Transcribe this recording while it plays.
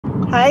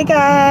Hi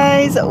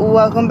guys,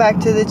 welcome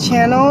back to the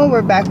channel.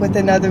 We're back with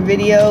another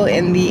video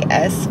in the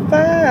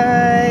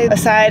S5.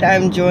 Aside,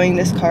 I'm enjoying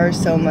this car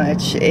so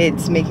much.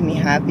 It's making me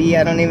happy.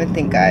 I don't even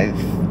think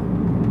I've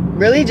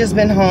really just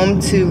been home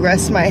to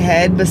rest my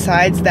head.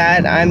 Besides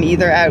that, I'm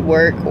either at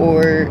work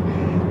or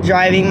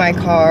driving my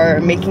car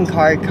or making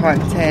car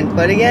content.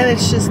 But again,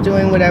 it's just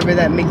doing whatever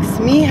that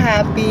makes me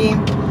happy.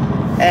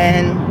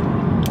 And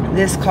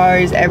this car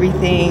is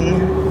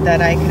everything that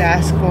I could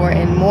ask for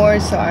and more,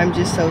 so I'm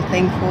just so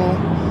thankful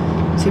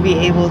to be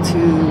able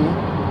to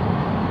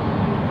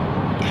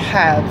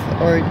have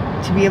or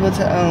to be able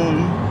to own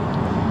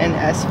an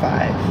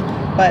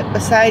S5. But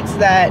besides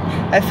that,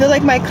 I feel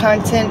like my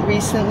content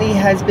recently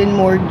has been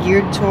more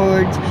geared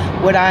towards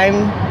what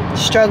I'm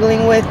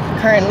struggling with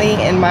currently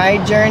in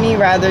my journey,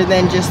 rather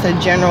than just a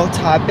general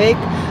topic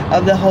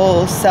of the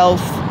whole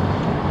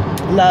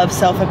self-love,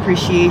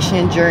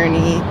 self-appreciation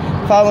journey,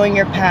 following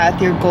your path,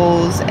 your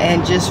goals,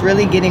 and just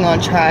really getting on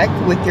track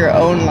with your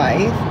own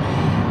life.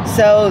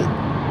 So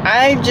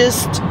I've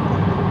just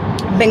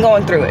been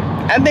going through it.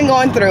 I've been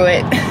going through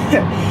it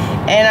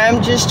and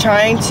I'm just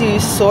trying to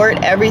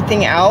sort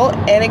everything out.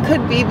 And it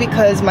could be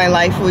because my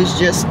life was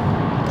just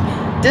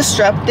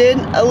disrupted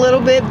a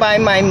little bit by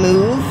my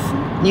move.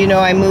 You know,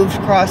 I moved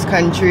cross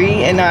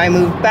country and I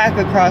moved back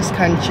across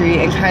country,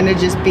 and kind of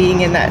just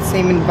being in that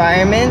same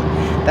environment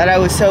that I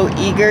was so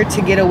eager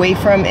to get away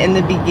from in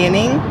the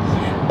beginning.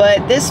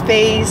 But this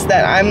phase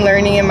that I'm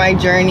learning in my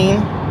journey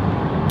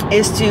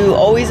is to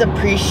always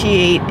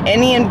appreciate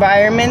any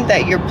environment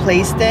that you're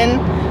placed in,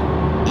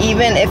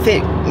 even if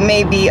it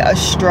may be a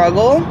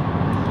struggle.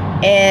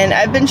 And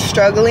I've been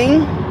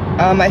struggling.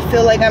 I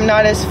feel like I'm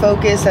not as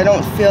focused. I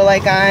don't feel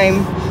like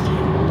I'm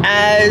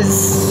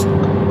as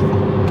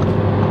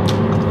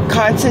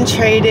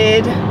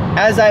concentrated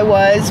as I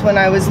was when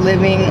I was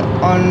living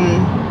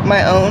on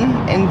my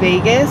own in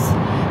Vegas.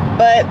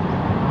 But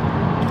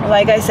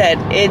like I said,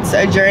 it's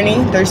a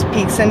journey. There's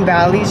peaks and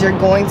valleys. You're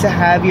going to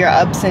have your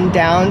ups and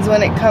downs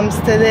when it comes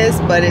to this,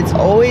 but it's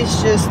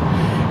always just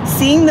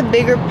seeing the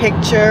bigger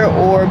picture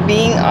or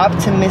being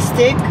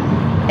optimistic,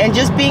 and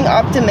just being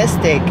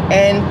optimistic.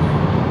 And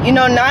you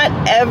know, not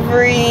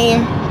every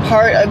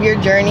part of your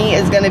journey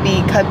is going to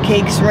be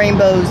cupcakes,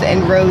 rainbows,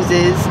 and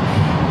roses,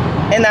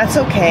 and that's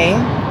okay.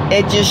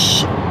 It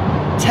just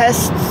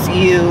tests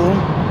you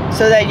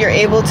so that you're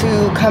able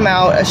to come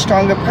out a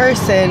stronger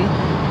person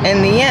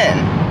in the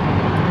end.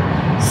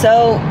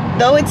 So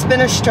though it's been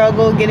a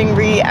struggle getting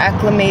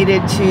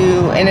reacclimated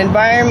to an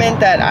environment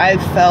that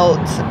I've felt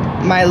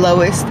my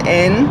lowest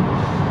in,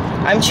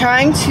 I'm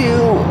trying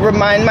to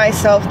remind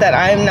myself that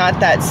I'm not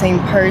that same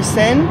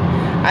person.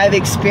 I've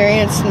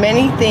experienced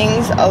many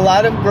things, a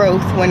lot of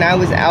growth when I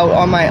was out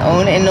on my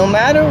own, and no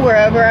matter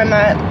wherever I'm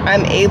at,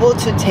 I'm able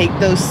to take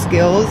those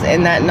skills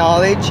and that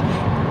knowledge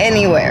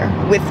anywhere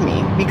with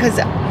me,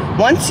 because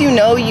once you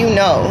know, you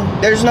know.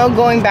 There's no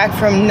going back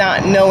from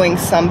not knowing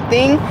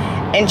something,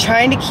 and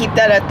trying to keep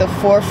that at the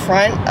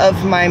forefront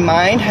of my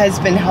mind has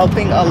been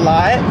helping a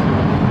lot.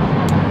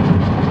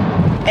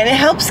 And it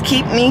helps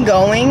keep me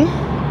going.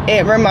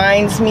 It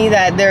reminds me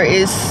that there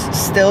is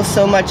still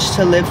so much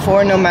to live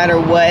for, no matter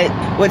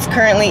what's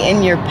currently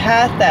in your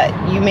path that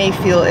you may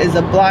feel is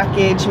a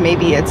blockage.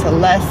 Maybe it's a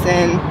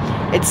lesson,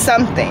 it's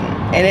something,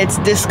 and it's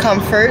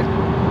discomfort.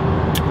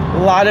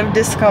 A lot of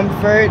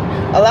discomfort,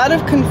 a lot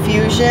of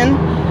confusion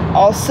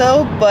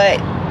also, but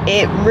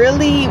it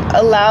really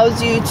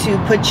allows you to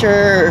put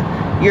your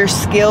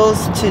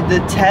skills to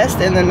the test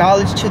and the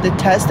knowledge to the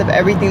test of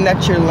everything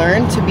that you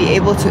learned, to be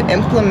able to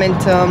implement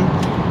them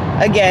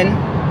again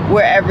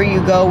wherever you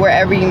go,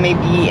 wherever you may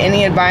be,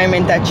 any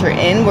environment that you're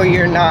in where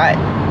you're not.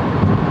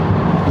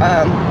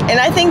 And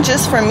I think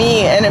just for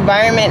me, an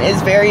environment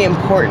is very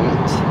important.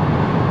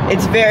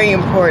 It's very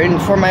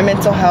important for my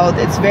mental health.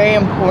 It's very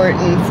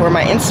important for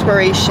my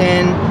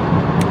inspiration,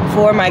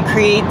 for my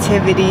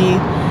creativity.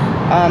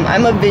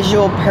 I'm a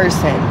visual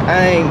person.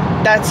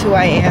 That's who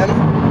I am.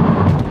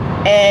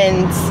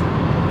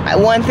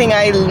 And one thing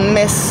I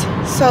miss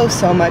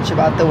so much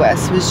about the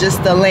West was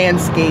just the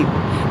landscape,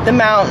 the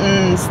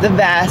mountains, the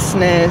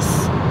vastness.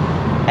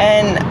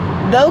 And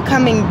though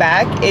coming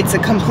back, it's a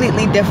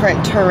completely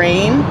different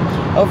terrain.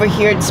 Over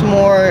here, it's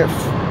more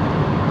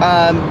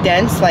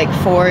dense, like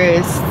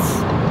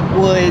forests,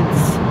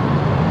 woods,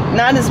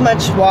 not as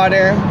much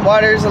water.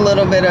 Water is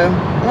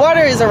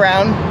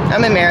around.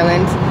 I'm in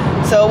Maryland,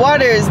 so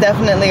water is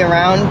definitely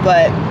around,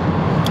 but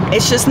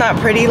it's just not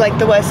pretty like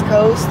the West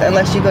Coast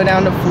unless you go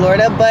down to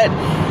Florida. But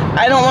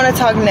I don't want to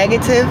talk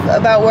negative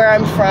about where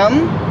I'm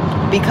from,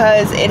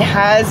 because it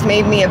has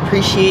made me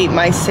appreciate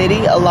my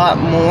city a lot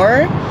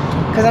more.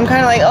 Because I'm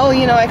kind of like, oh,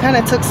 you know, I kind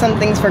of took some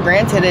things for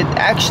granted. It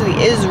actually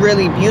is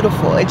really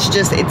beautiful. It's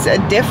a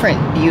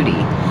different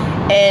beauty.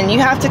 And you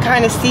have to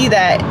kind of see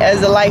that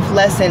as a life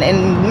lesson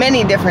in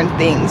many different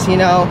things. You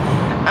know,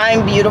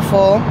 I'm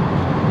beautiful,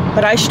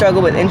 but I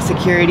struggle with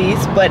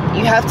insecurities. But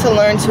you have to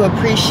learn to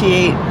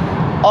appreciate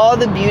all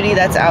the beauty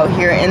that's out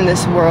here in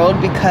this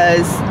world,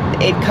 because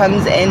it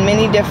comes in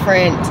many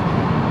different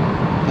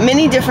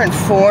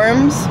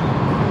forms.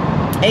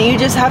 And you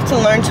just have to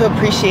learn to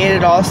appreciate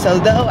it also.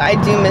 Though I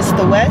do miss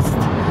the West,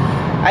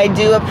 I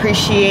do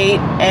appreciate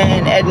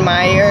and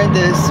admire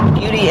this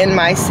beauty in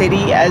my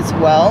city as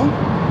well.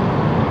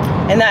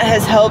 And that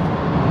has helped,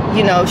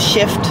 you know,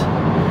 shift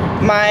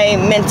my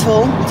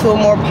mental to a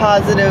more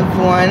positive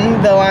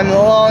one. Though I'm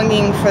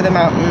longing for the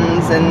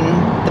mountains and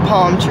the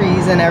palm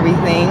trees and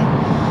everything,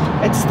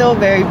 it's still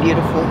very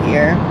beautiful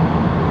here.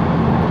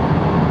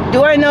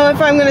 Do I know if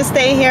I'm going to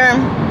stay here?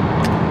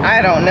 I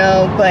don't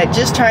know, but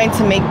just trying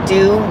to make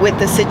do with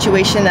the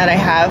situation that I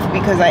have,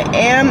 because I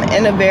am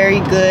in a very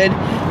good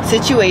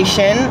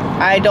situation.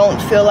 I don't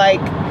feel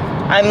like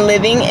I'm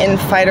living in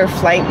fight or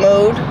flight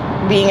mode,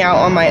 being out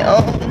on my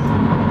own.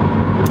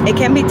 It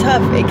can be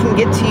tough. It can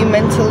get to you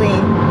mentally.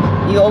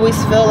 You always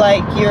feel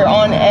like you're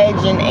on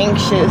edge and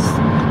anxious.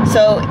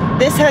 So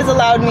this has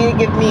allowed me to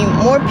give me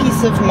more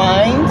peace of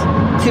mind,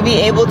 to be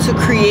able to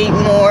create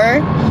more.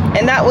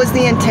 And that was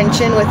the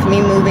intention with me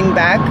moving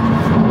back,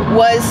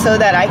 was so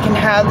that I can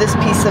have this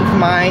peace of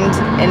mind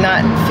and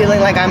not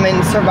feeling like I'm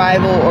in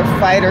survival or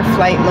fight or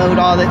flight mode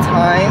all the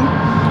time.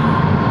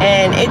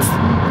 And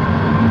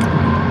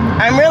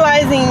I'm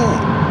realizing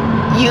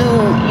you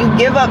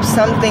give up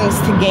some things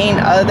to gain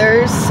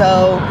others.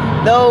 So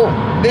though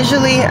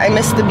visually I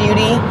miss the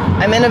beauty,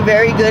 I'm in a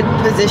very good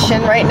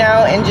position right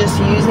now and just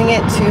using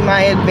it to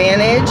my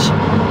advantage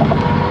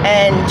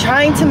and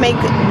trying to make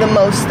the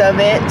most of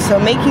it. So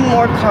making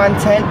more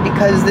content,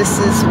 because this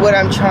is what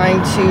I'm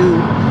trying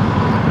to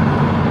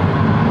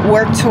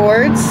work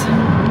towards.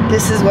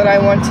 This is what I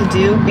want to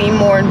do, be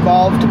more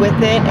involved with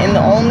it. And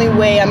the only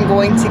way I'm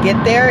going to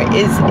get there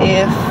is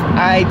if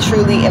I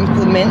truly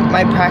implement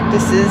my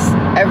practices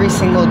every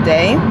single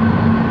day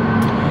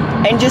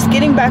and just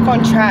getting back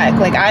on track.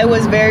 Like, I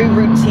was very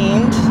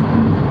routined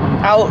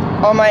out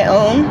on my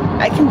own.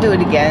 I can do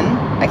it again.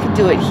 I can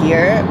do it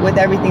here with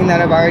everything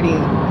that I've already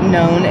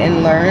known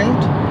and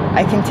learned.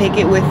 I can take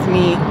it with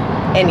me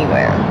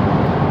anywhere.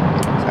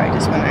 Sorry, I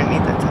just went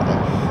underneath the tunnel.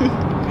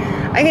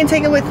 I can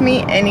take it with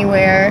me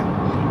anywhere.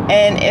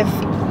 And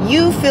if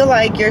you feel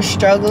like you're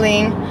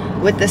struggling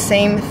with the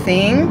same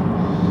thing,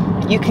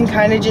 you can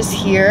kind of just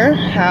hear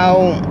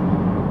how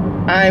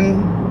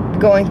I'm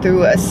going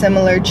through a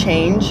similar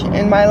change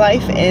in my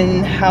life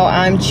and how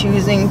I'm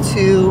choosing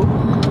to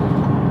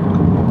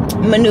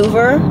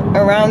maneuver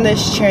around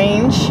this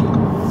change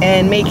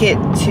and make it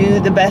to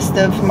the best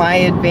of my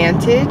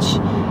advantage.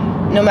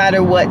 No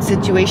matter what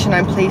situation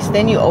I'm placed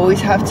in, you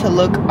always have to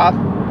look up,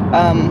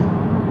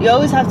 you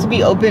always have to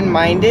be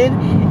open-minded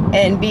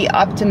and be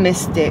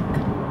optimistic,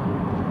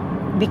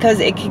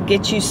 because it can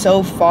get you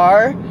so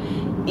far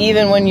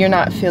even when you're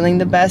not feeling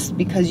the best,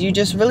 because you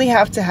just really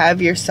have to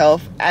have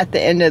yourself at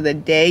the end of the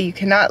day. You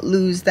cannot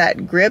lose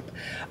that grip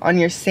on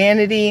your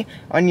sanity,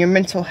 on your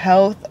mental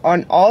health,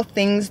 on all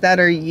things that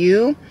are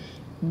you.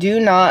 Do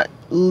not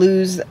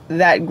lose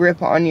that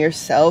grip on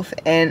yourself.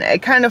 And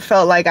it kind of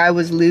felt like I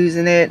was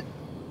losing it,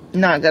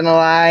 not gonna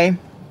lie,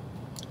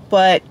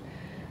 but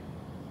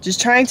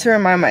just trying to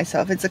remind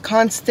myself, it's a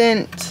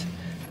constant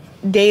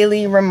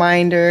daily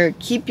reminder.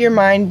 Keep your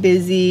mind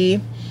busy,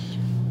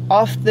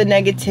 off the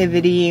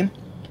negativity,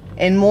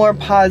 and more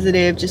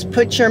positive. Just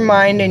put your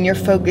mind and your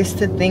focus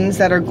to things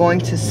that are going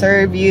to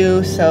serve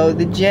you. So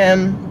the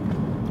gym,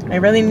 I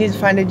really need to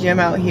find a gym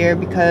out here,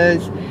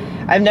 because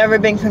I've never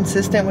been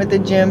consistent with the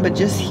gym, but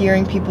just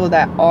hearing people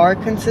that are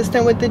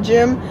consistent with the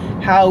gym,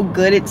 how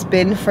good it's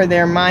been for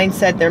their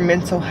mindset, their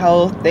mental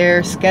health,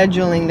 their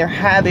scheduling, their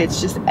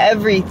habits, just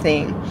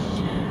everything.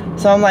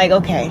 So I'm like,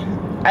 okay,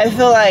 I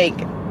feel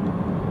like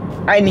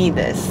I need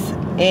this.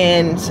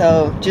 And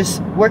so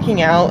just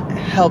working out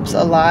helps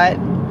a lot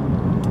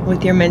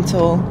with your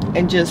mental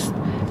and just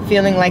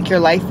feeling like your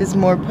life is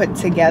more put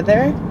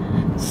together.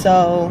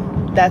 So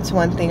that's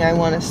one thing I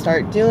want to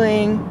start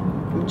doing.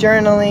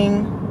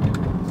 Journaling,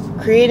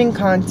 creating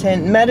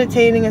content,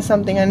 meditating is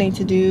something I need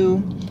to do.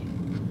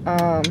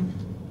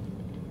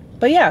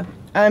 But yeah,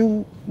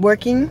 I'm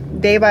working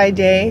day by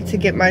day to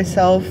get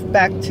myself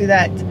back to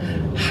that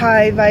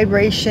high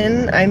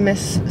vibration I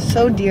miss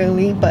so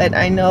dearly, but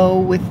I know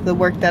with the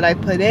work that I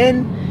put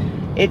in,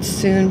 it's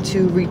soon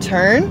to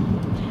return,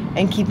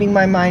 and keeping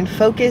my mind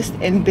focused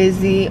and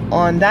busy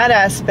on that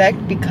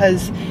aspect,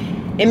 because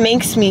it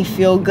makes me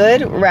feel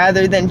good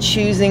rather than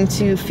choosing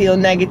to feel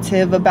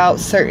negative about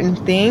certain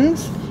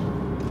things.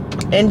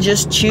 And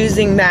just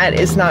choosing that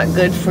is not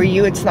good for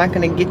you. It's not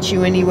going to get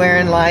you anywhere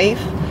in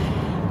life.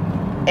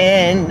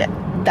 And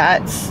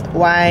that's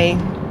why,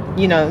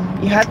 you know,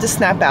 you have to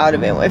snap out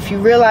of it. If you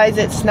realize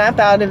it, snap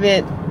out of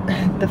it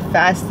the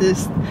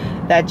fastest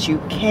that you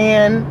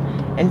can.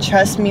 And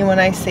trust me when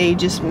I say,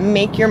 just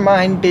make your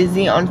mind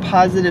busy on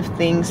positive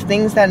things,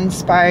 things that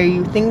inspire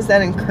you, things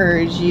that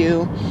encourage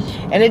you.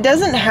 And it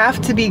doesn't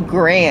have to be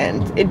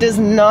grand. It does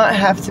not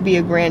have to be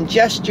a grand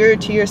gesture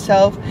to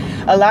yourself.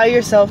 Allow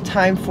yourself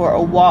time for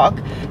a walk,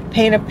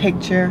 paint a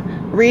picture,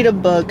 read a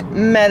book,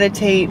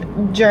 meditate,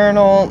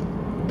 journal,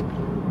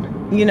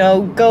 you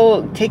know,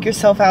 go take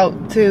yourself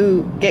out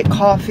to get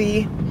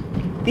coffee.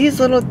 These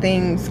little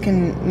things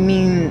can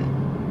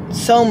mean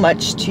so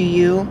much to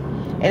you.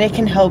 and it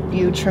can help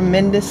you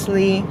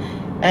tremendously.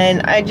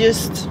 And I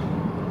just,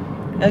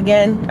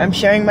 again, I'm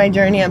sharing my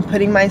journey. I'm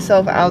putting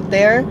myself out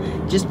there,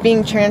 just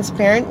being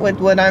transparent with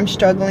what I'm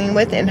struggling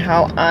with and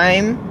how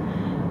I'm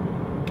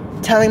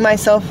telling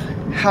myself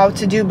how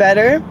to do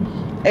better.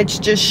 It's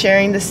just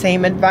sharing the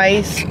same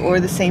advice or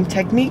the same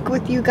technique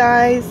with you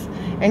guys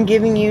and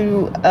giving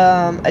you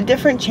a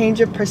different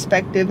change of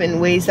perspective in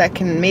ways that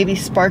can maybe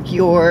spark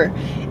your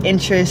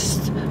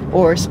interest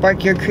or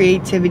spark your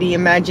creativity,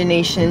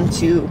 imagination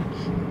to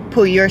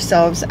pull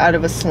yourselves out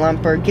of a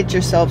slump or get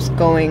yourselves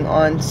going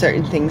on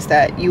certain things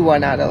that you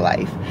want out of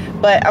life.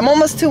 But I'm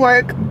almost to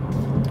work,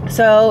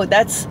 so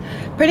that's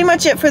pretty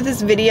much it for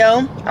this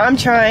video. I'm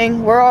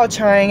trying, we're all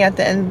trying at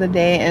the end of the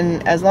day,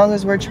 and as long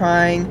as we're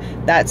trying,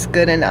 that's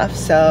good enough.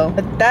 So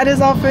but that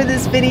is all for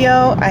this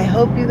video. I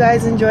hope you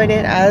guys enjoyed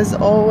it. As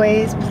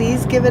always,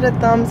 please give it a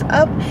thumbs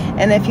up,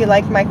 and if you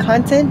like my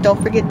content,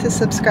 don't forget to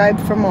subscribe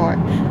for more.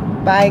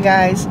 Bye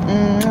guys.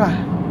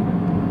 Mwah.